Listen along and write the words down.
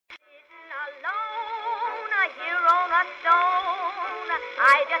a stone.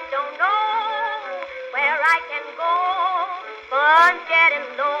 I just don't know where I can go, but getting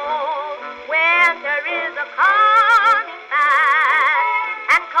low. Winter is a coming fast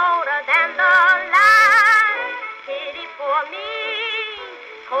and colder than the last. Pity for me,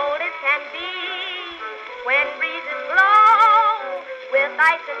 cold as can be, when breezes blow with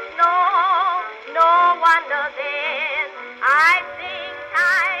ice and snow. No wonder then I sing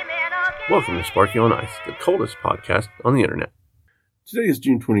time and again. Welcome to Sparky on Ice, the coldest podcast on the internet. Today is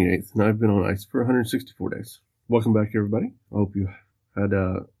June 28th, and I've been on ice for 164 days. Welcome back, everybody. I hope you had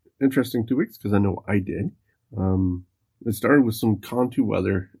an interesting 2 weeks, because I know I did. It started with some Cantu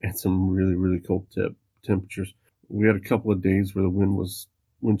weather and some really, really cold temperatures. We had a couple of days where the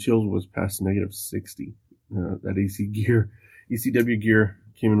wind chills was past negative 60. That ECW gear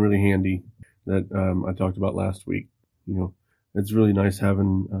came in really handy that I talked about last week. You know, it's really nice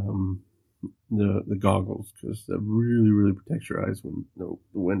having the goggles, because that really, really protects your eyes when the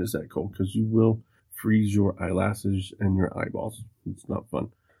wind is that cold, because you will freeze your eyelashes and your eyeballs. It's not fun.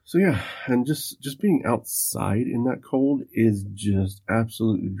 So yeah, and just being outside in that cold is just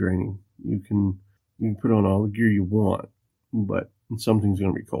absolutely draining. You can put on all the gear you want, but something's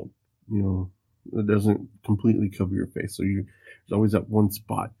going to be cold. You know, it doesn't completely cover your face. So there's always that one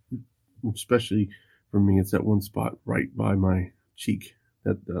spot, especially for me, it's that one spot right by my cheek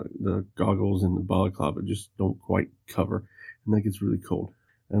that the goggles and the balaclava just don't quite cover, and that gets really cold.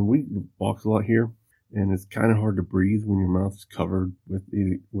 And we walk a lot here, and it's kind of hard to breathe when your mouth is covered with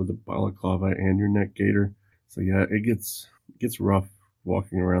the balaclava and your neck gaiter. So yeah, it gets rough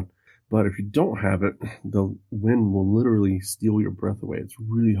walking around. But if you don't have it, the wind will literally steal your breath away. It's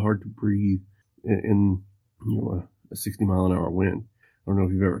really hard to breathe in a 60 mile an hour wind. I don't know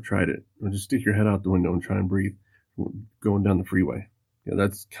if you've ever tried it. Or just stick your head out the window and try and breathe going down the freeway. Yeah,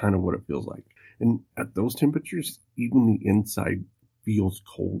 that's kind of what it feels like. And at those temperatures, even the inside feels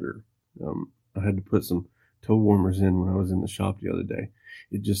colder. I had to put some toe warmers in when I was in the shop the other day.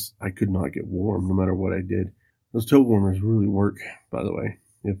 I could not get warm no matter what I did. Those toe warmers really work, by the way.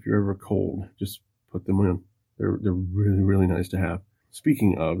 If you're ever cold, just put them in. They're really, really nice to have.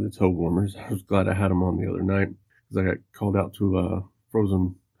 Speaking of the toe warmers, I was glad I had them on the other night, because I got called out to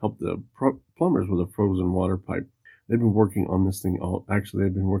help the plumbers with a frozen water pipe. They've been working on this thing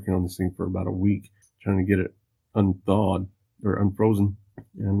they've been working on this thing for about a week, trying to get it unthawed or unfrozen,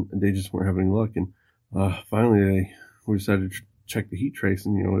 and they just weren't having any luck. And finally we decided to check the heat trace,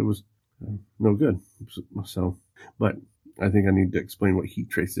 and it was no good. So, but I think I need to explain what heat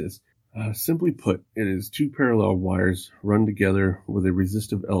trace is. Simply put, it is two parallel wires run together with a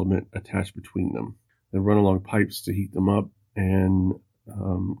resistive element attached between them. They run along pipes to heat them up and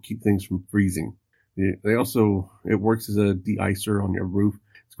keep things from freezing. It works as a de-icer on your roof.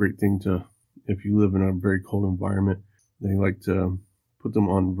 It's a great thing if you live in a very cold environment. They like to put them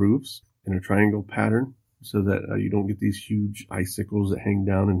on roofs in a triangle pattern so that you don't get these huge icicles that hang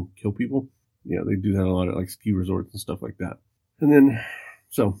down and kill people. Yeah, they do that a lot at like ski resorts and stuff like that. And then,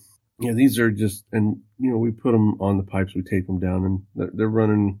 these are just, and we put them on the pipes, we tape them down, and they're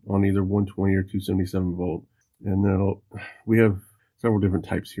running on either 120 or 277 volt. And we have several different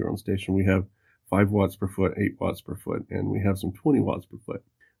types here on station. We have 5 watts per foot, 8 watts per foot, and we have some 20 watts per foot.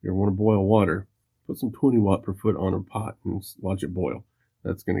 If you want to boil water, put some 20 watt per foot on a pot and watch it boil.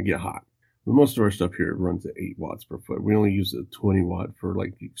 That's going to get hot. But most of our stuff here runs at 8 watts per foot. We only use the 20 watt for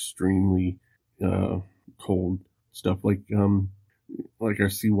like extremely cold stuff, like our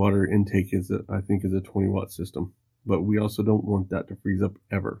seawater intake I think is a 20 watt system. But we also don't want that to freeze up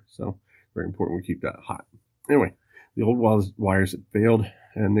ever. So very important we keep that hot. Anyway, the old wires had failed,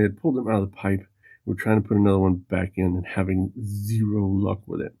 and they had pulled them out of the pipe. We're trying to put another one back in and having zero luck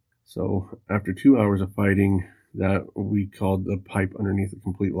with it. So after 2 hours of fighting that, we called the pipe underneath a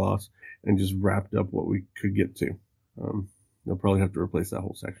complete loss and just wrapped up what we could get to. They'll probably have to replace that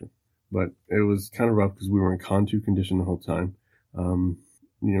whole section. But it was kind of rough because we were in Cantu condition the whole time.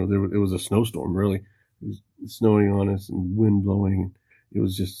 It was a snowstorm, really. It was snowing on us and wind blowing. It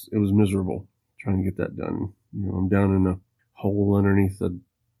was miserable trying to get that done. I'm down in a hole underneath a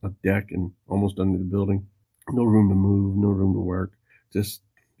deck and almost under the building. No room to move, no room to work. Just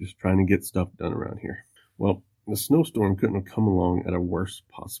trying to get stuff done around here. Well, the snowstorm couldn't have come along at a worse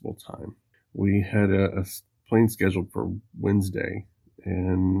possible time. We had a plane scheduled for Wednesday,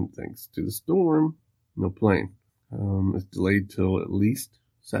 and thanks to the storm, no plane. It's delayed till at least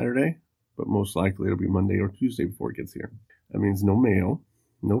Saturday, but most likely it'll be Monday or Tuesday before it gets here. That means no mail,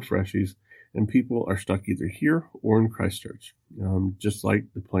 no freshies, and people are stuck either here or in Christchurch. Just like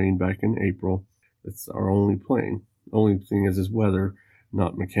the plane back in April, it's our only plane. Only thing is weather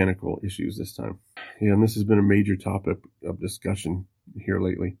not mechanical issues this time. Yeah, and this has been a major topic of discussion here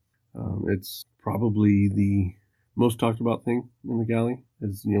lately. It's probably the most talked about thing in the galley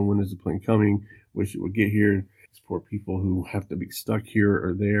is, when is the plane coming? Wish it would get here. These poor people who have to be stuck here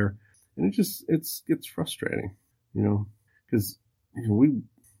or there. And it gets frustrating, because,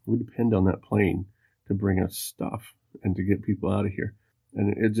 we depend on that plane to bring us stuff and to get people out of here.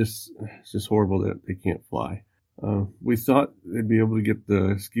 And it's just horrible that they can't fly. We thought they'd be able to get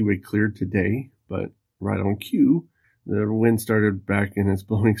the skiway cleared today, but right on cue, the wind started back and it's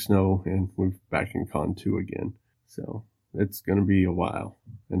blowing snow, and we're back in Con 2 again. So it's going to be a while,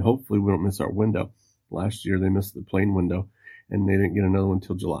 and hopefully we don't miss our window. Last year they missed the plane window, and they didn't get another one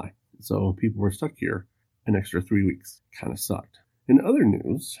until July. So people were stuck here an extra 3 weeks. Kind of sucked. In other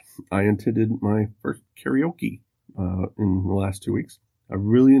news, I attended my first karaoke in the last 2 weeks. I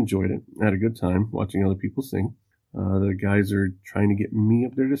really enjoyed it. I had a good time watching other people sing. The guys are trying to get me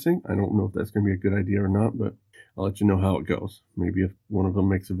up there to sing. I don't know if that's going to be a good idea or not, but I'll let you know how it goes. Maybe if one of them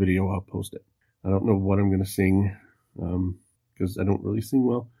makes a video, I'll post it. I don't know what I'm going to sing because I don't really sing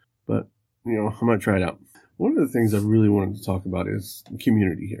well, but, I might try it out. One of the things I really wanted to talk about is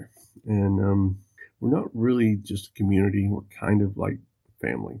community here. And we're not really just a community. We're kind of like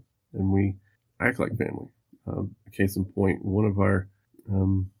family, and we act like family. Case in point, one of our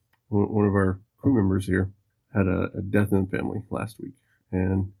crew members here had a death in the family last week,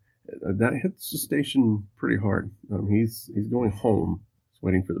 and that hits the station pretty hard. He's going home. He's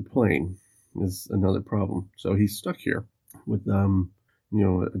waiting for the plane. Is another problem. So he's stuck here with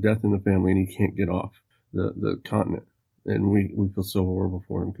a death in the family, and he can't get off the continent. And we feel so horrible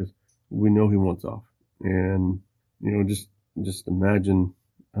for him because we know he wants off. And just imagine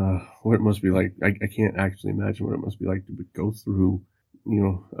what it must be like. I can't actually imagine what it must be like to go through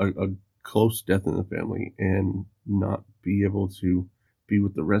a close death in the family and not be able to be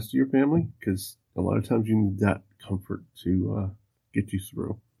with the rest of your family, because a lot of times you need that comfort to get you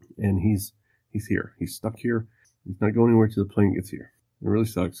through. And he's here. He's stuck here. He's not going anywhere till the plane gets here. It really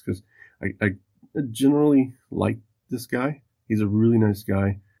sucks because I generally like this guy. He's a really nice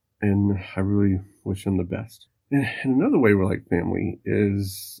guy, and I really wish him the best. And another way we're like family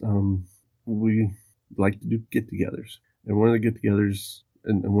is we like to do get-togethers. And one of the get-togethers,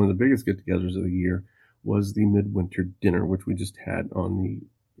 and one of the biggest get-togethers of the year, was the midwinter dinner, which we just had on the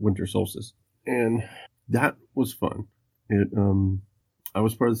winter solstice. And that was fun. I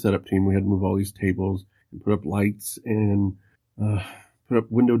was part of the setup team. We had to move all these tables and put up lights and put up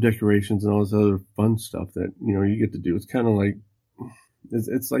window decorations and all this other fun stuff that, you get to do. It's kind of like,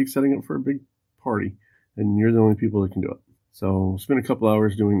 it's like setting up for a big party, and you're the only people that can do it. So spent a couple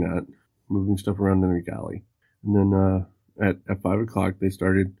hours doing that, moving stuff around in the galley. And then at 5 o'clock, they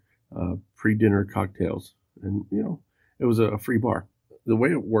started pre-dinner cocktails. And, it was a free bar. The way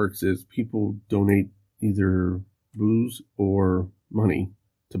it works is people donate either booze or money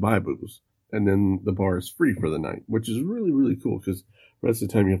to buy booze. And then the bar is free for the night, which is really, really cool because the rest of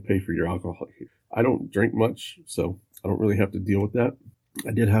the time you have to pay for your alcohol. I don't drink much, so I don't really have to deal with that.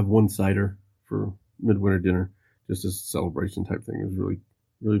 I did have one cider for midwinter dinner, just as a celebration type thing. It was really,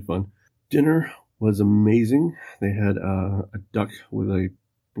 really fun. Dinner was amazing. They had a duck with a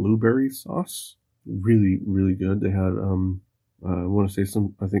blueberry sauce. Really, really good. They had, I want to say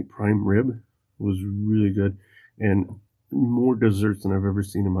I think prime rib was really good. And more desserts than I've ever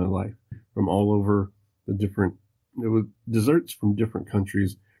seen in my life from all over there was desserts from different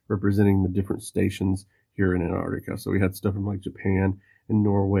countries representing the different stations here in Antarctica. So we had stuff from like Japan and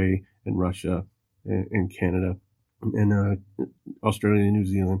Norway and Russia and Canada and Australia and New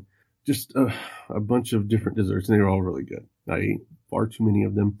Zealand. Just a bunch of different desserts, and they were all really good. I ate far too many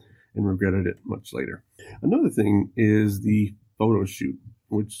of them and regretted it much later. Another thing is the photo shoot,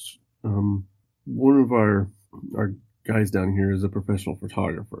 which one of our guys down here is a professional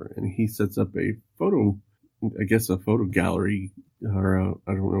photographer, and he sets up a photo gallery, or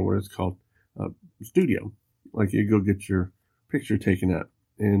I don't know what it's called, studio. Like you go get your picture taken at,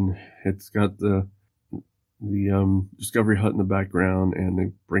 and it's got the Discovery Hut in the background, and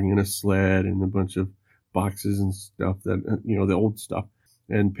they bring in a sled and a bunch of boxes and stuff that, the old stuff,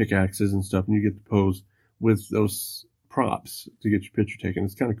 and pickaxes and stuff, and you get to pose with those props to get your picture taken.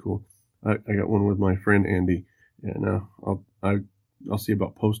 It's kind of cool. I got one with my friend Andy, and I'll see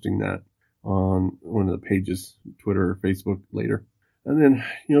about posting that on one of the pages, Twitter or Facebook later. And then,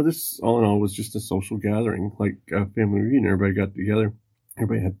 this all in all was just a social gathering, like a family reunion. Everybody got together.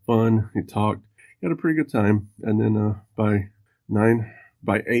 Everybody had fun. We talked. Had a pretty good time. And then by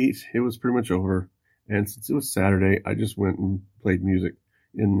 8, it was pretty much over. And since it was Saturday, I just went and played music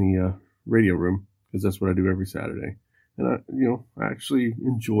in the radio room, because that's what I do every Saturday. And I actually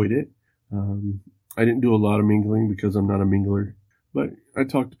enjoyed it. I didn't do a lot of mingling because I'm not a mingler, but I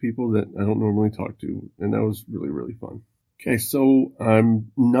talked to people that I don't normally talk to, and that was really, really fun. Okay, so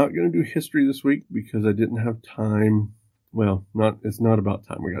I'm not going to do history this week because I didn't have time. Well, it's not about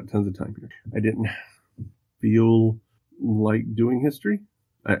time. We got tons of time here. I didn't feel like doing history,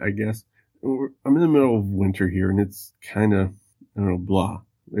 I guess. I'm in the middle of winter here, and it's kind of, blah.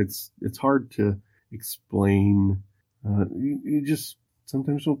 It's hard to explain. You just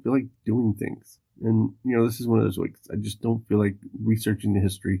sometimes don't feel like doing things. And, this is one of those weeks. I just don't feel like researching the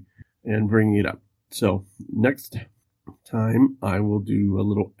history and bringing it up. So next time I will do a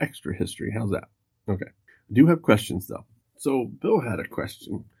little extra history. How's that? Okay. I do have questions though. So Bill had a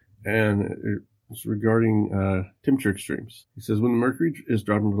question, and it's regarding temperature extremes. He says, when the mercury is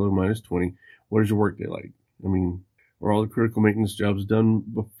dropping below -20, what is your workday like? I mean, are all the critical maintenance jobs done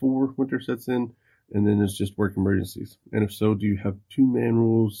before winter sets in, and then it's just work emergencies? And if so, do you have 2-man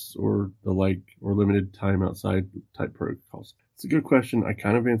rules or the like, or limited time outside type protocols? It's a good question. I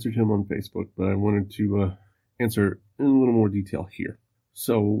kind of answered him on Facebook, but I wanted to answer in a little more detail here.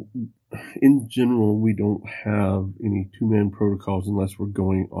 So in general, we don't have any 2-man protocols unless we're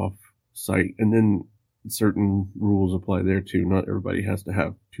going off site, and then certain rules apply there too. Not everybody has to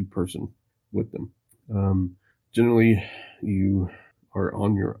have 2-person with them. Generally, you are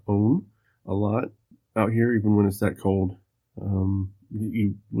on your own a lot out here, even when it's that cold.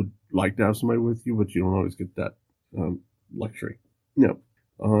 You would like to have somebody with you, but you don't always get that luxury. Now,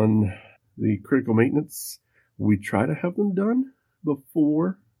 on the critical maintenance, we try to have them done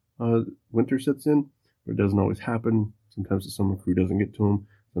before winter sets in, but it doesn't always happen. Sometimes the summer crew doesn't get to them.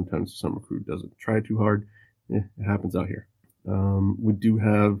 Sometimes the summer crew doesn't try too hard. It happens out here. We do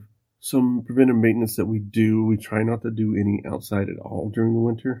have some preventive maintenance that we do. We try not to do any outside at all during the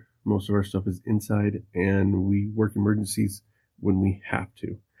winter. Most of our stuff is inside, and we work emergencies when we have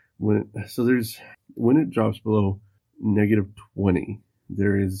to. When it drops below -20,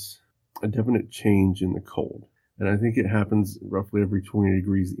 there is a definite change in the cold. And I think it happens roughly every 20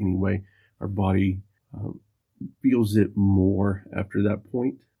 degrees anyway. Our body feels it more after that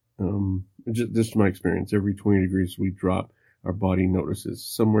point. Just my experience, every 20 degrees we drop, our body notices.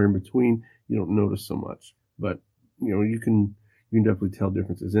 Somewhere in between, you don't notice so much. But, you can definitely tell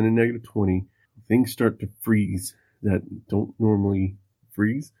differences. And in -20, things start to freeze that don't normally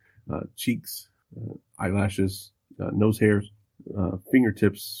freeze. Cheeks, eyelashes, nose hairs,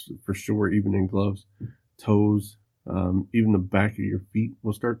 fingertips for sure, even in gloves, toes, even the back of your feet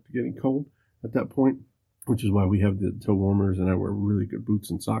will start getting cold at that point, which is why we have the toe warmers, and I wear really good boots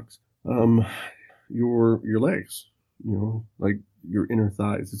and socks. Your legs, like your inner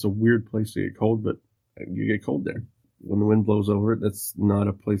thighs. It's a weird place to get cold, but you get cold there. When the wind blows over it, that's not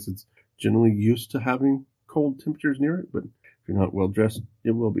a place that's generally used to having cold temperatures near it, but if you're not well dressed,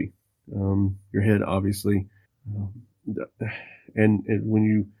 it will be. Your head, obviously, and when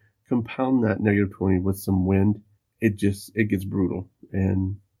you compound that -20 with some wind, it gets brutal,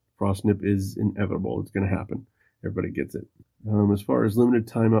 and frost nip is inevitable. It's going to happen. Everybody gets it. As far as limited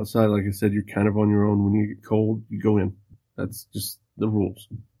time outside, like I said, you're kind of on your own. When you get cold, you go in. That's just the rules.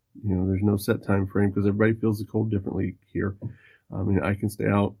 There's no set time frame because everybody feels the cold differently here. I mean, I can stay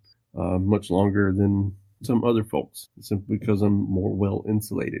out much longer than some other folks simply because I'm more well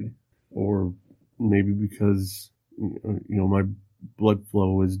insulated, or maybe because my blood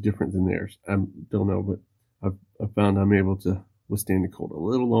flow is different than theirs. I don't know, but I've found I'm able to withstand the cold a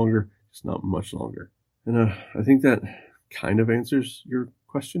little longer, just not much longer. And I think that kind of answers your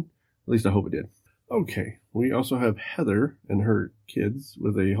question. At least I hope it did. Okay, we also have Heather and her kids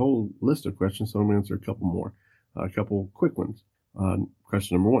with a whole list of questions, so I'm going to answer a couple more. A couple quick ones.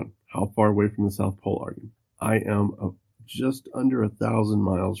 Question number 1, how far away from the South Pole are you? I am just under 1,000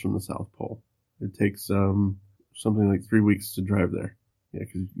 miles from the South Pole. It takes something like 3 weeks to drive there. Yeah,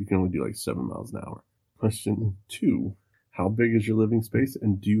 because you can only do like 7 miles an hour. Question 2, how big is your living space,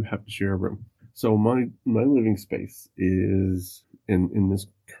 and do you have to share a room? So my living space is in this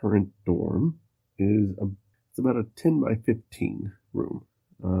current dorm is it's about a 10 by 15 room.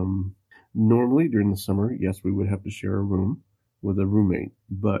 Normally during the summer, yes, we would have to share a room with a roommate,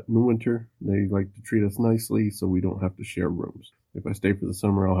 but in the winter they like to treat us nicely, so we don't have to share rooms. If I stay for the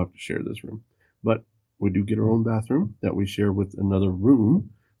summer, I'll have to share this room, but we do get our own bathroom that we share with another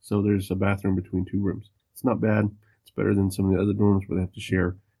room, so there's a bathroom between 2 rooms. It's not bad. It's better than some of the other dorms where they have to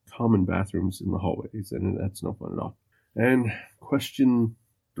share common bathrooms in the hallways, and that's no fun at all. And question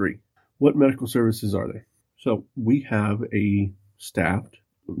 3, what medical services are there? So we have a staffed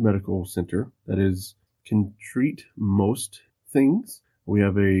medical center that can treat most things. We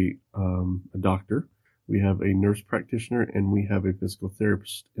have a doctor. We have a nurse practitioner, and we have a physical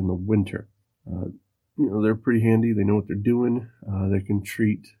therapist in the winter. They're pretty handy. They know what they're doing. They can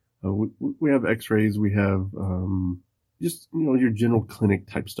treat. We have x-rays. We have just, your general clinic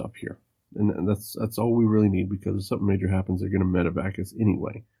type stuff here. And that's all we really need, because if something major happens, they're going to medevac us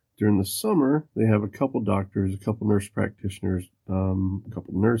anyway. During the summer, they have a couple doctors, a couple nurse practitioners, a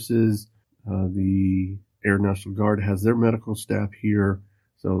couple nurses. The Air National Guard has their medical staff here,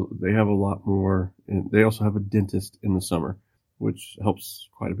 so they have a lot more. And they also have a dentist in the summer, which helps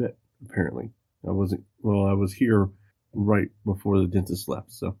quite a bit, apparently. I was here right before the dentist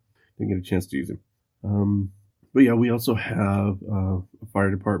left, so didn't get a chance to use him. But yeah, we also have a fire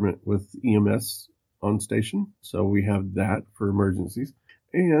department with EMS on station, so we have that for emergencies.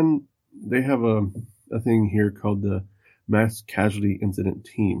 And they have a thing here called the Mass Casualty Incident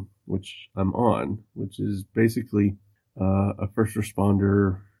Team, which I'm on, which is basically a first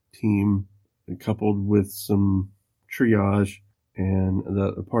responder team coupled with some triage. And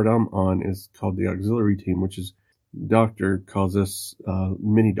the part I'm on is called the auxiliary team, which is doctor calls us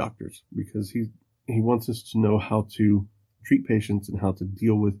mini doctors, because he wants us to know how to treat patients and how to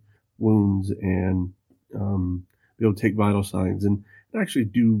deal with wounds and be able to take vital signs and actually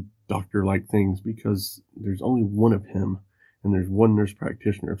do doctor-like things, because there's only one of him and there's one nurse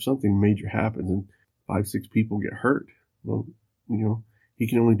practitioner. If something major happens and 5-6 people get hurt, well, he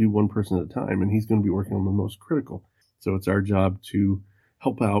can only do one person at a time, and he's going to be working on the most critical. So it's our job to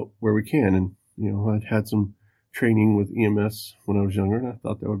help out where we can. And, I'd had some training with EMS when I was younger, and I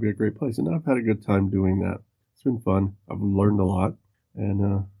thought that would be a great place. And I've had a good time doing that. It's been fun. I've learned a lot,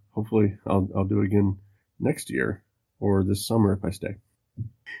 and hopefully I'll do it again next year or this summer if I stay.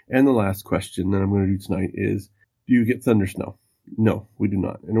 And the last question that I'm going to do tonight is, do you get thunder snow? No, we do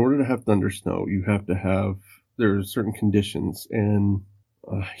not. In order to have thunder snow, you have to have, there are certain conditions, and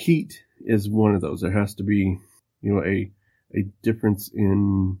heat is one of those. There has to be, a difference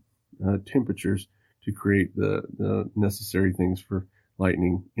in temperatures to create the necessary things for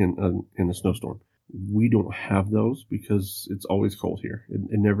lightning in a snowstorm. We don't have those because it's always cold here.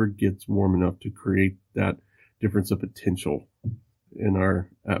 It never gets warm enough to create that difference of potential in our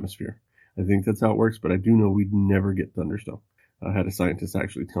atmosphere. I think that's how it works, but I do know we'd never get thunderstorm. I had a scientist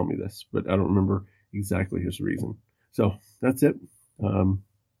actually tell me this, but I don't remember exactly his reason. So that's it.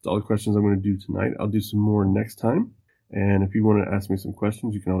 That's all the questions I'm going to do tonight. I'll do some more next time. And if you want to ask me some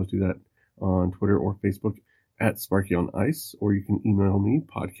questions, you can always do that on Twitter or Facebook at Sparky on Ice, or you can email me,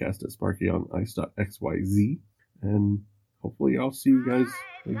 podcast@sparkyonice.xyz. And hopefully I'll see you guys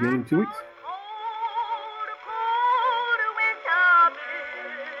again in 2 weeks.